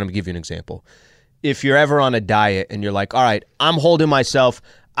example, but I'm going to give you an example. If you're ever on a diet and you're like, all right, I'm holding myself,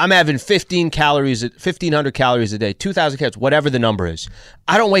 I'm having 1,500 calories a day, 2,000 calories, whatever the number is.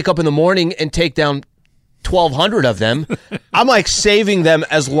 I don't wake up in the morning and take down 1,200 of them. I'm like saving them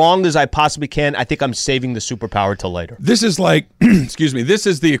as long as I possibly can. I think I'm saving the superpower till later. This is like, excuse me, this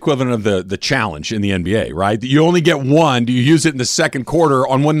is the equivalent of the challenge in the NBA, right? You only get one. Do you use it in the second quarter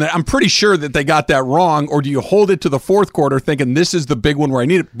on one that I'm pretty sure that they got that wrong, or do you hold it to the fourth quarter thinking this is the big one where I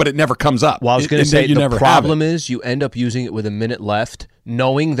need it, but it never comes up? Well, I was going to say you the never problem is you end up using it with a minute left,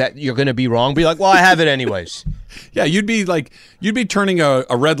 knowing that you're going to be wrong. Be like, well, I have it anyways. Yeah, you'd be turning a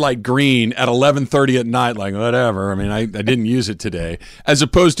red light green at 11:30 at night, like whatever. I mean, I didn't use it today, as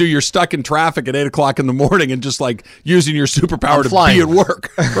opposed to you're stuck in traffic at 8:00 in the morning and just like using your superpower to be at work,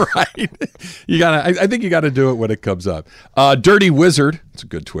 right? I think you gotta do it when it comes up. Dirty Wizard, it's a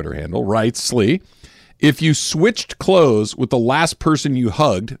good Twitter handle, writes, Slee, if you switched clothes with the last person you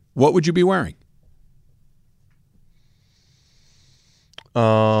hugged, what would you be wearing?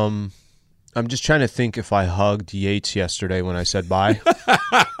 I'm just trying to think if I hugged Yates yesterday when I said bye.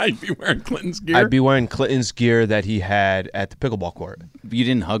 I'd be wearing Clinton's gear. I'd be wearing Clinton's gear that he had at the pickleball court. You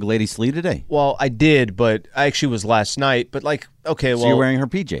didn't hug Lady Slee today? Well, I did, but actually was last night. But like, okay, So you're wearing her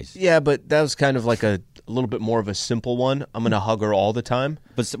PJs? Yeah, but that was kind of like a little bit more of a simple one. I'm going to hug her all the time.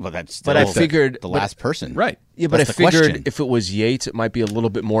 But that's But I figured the last person. Right. Yeah, but That's I the figured question. if it was Yates, it might be a little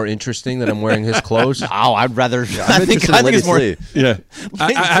bit more interesting that I'm wearing his clothes. Oh, I'd rather. I'm interested in Lady it's more. Slee. Yeah,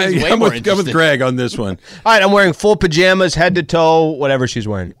 Way I'm more with interesting. Greg on this one. All right, I'm wearing full pajamas, head to toe, whatever she's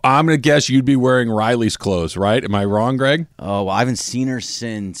wearing. I'm going to guess you'd be wearing Riley's clothes, right? Am I wrong, Greg? Oh, well, I haven't seen her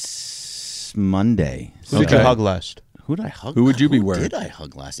since Monday. Who did you hug last? Who did I hug? Who would you be Who wearing? Did I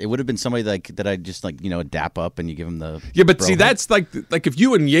hug last? It would have been somebody that I just dap up and you give him the. Yeah, but bro see, hug. that's like if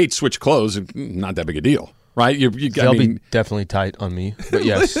you and Yates switch clothes, not that big a deal, right? They'll be definitely tight on me, but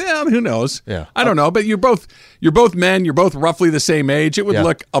yes. Yeah, who knows? Yeah. I don't know, but you're both men. You're both roughly the same age. It would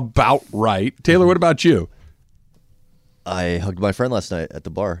look about right. Taylor, what about you? I hugged my friend last night at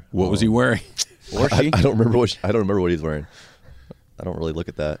the bar. What was he wearing? Or she? I don't remember what he's wearing. I don't really look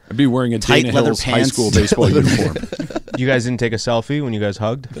at that. I'd be wearing a Tight Dana leather Hills High pants. School baseball uniform. You guys didn't take a selfie when you guys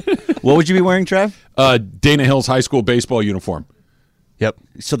hugged? What would you be wearing, Trev? Dana Hills High School baseball uniform. Yep.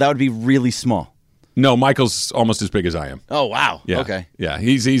 So that would be really small. No, Michael's almost as big as I am. Oh wow. Yeah. Okay. Yeah,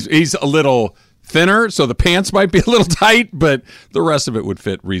 he's a little thinner, so the pants might be a little tight, but the rest of it would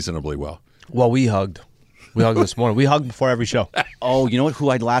fit reasonably well. Well, we hugged. We hugged this morning. We hug before every show. Oh, you know what? Who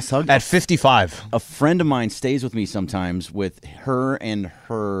I'd last hugged? At 55. A friend of mine stays with me sometimes with her and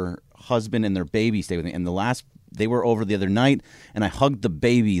her husband and their baby stay with me. And they were over the other night, and I hugged the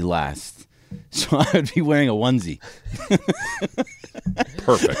baby last. So I would be wearing a onesie.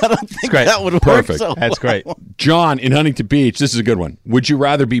 Perfect. I don't think great. that would work. Perfect. So That's great. John in Huntington Beach, this is a good one. Would you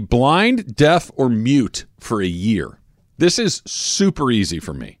rather be blind, deaf, or mute for a year? This is super easy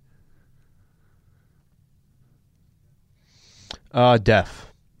for me.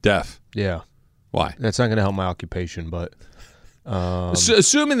 Deaf. Deaf. Yeah. Why? That's not going to help my occupation, but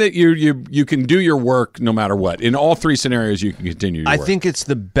Assuming that you can do your work no matter what. In all three scenarios, you can continue your I work. think it's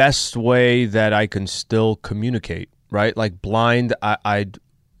the best way that I can still communicate, right? Like blind,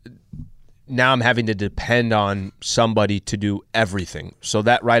 now I'm having to depend on somebody to do everything. So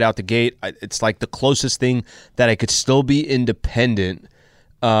that right out the gate, it's like the closest thing that I could still be independent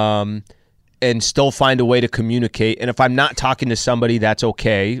and still find a way to communicate. And if I'm not talking to somebody, that's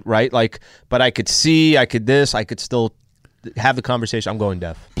okay, right? Like, but I could see, I could still have the conversation. I'm going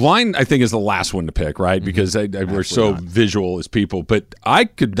deaf. Blind, I think, is the last one to pick, right? Because we're so visual as people. But I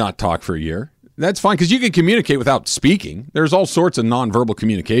could not talk for a year. That's fine, because you can communicate without speaking. There's all sorts of nonverbal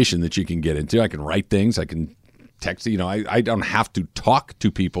communication that you can get into. I can write things. I can text. I don't have to talk to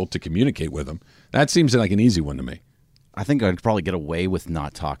people to communicate with them. That seems like an easy one to me. I think I'd probably get away with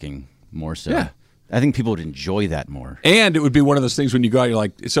not talking more so. Yeah. I think people would enjoy that more. And it would be one of those things when you go out, you're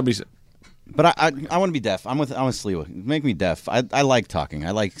like, somebody's... But I want to be deaf. I'm with Sliwa. Make me deaf. I like talking.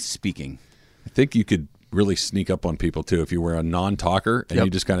 I like speaking. I think you could really sneak up on people, too. If you were a non-talker and you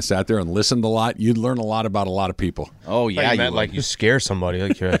just kind of sat there and listened a lot, you'd learn a lot about a lot of people. Oh, yeah. You scare somebody.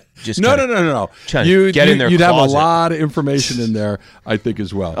 Like you're just No. You'd get in their You'd closet. have a lot of information in there, I think,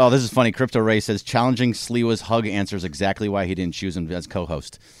 as well. Oh, this is funny. Crypto Ray says, challenging Sliwa's hug answers exactly why he didn't choose him as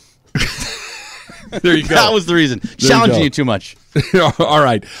co-host. There you go. That was the reason. Challenging you too much. All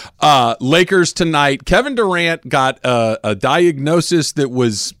right. Lakers tonight. Kevin Durant got a diagnosis that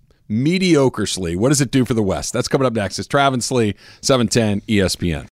was mediocre, Slee. What does it do for the West? That's coming up next. It's Travis Slee, 710 ESPN.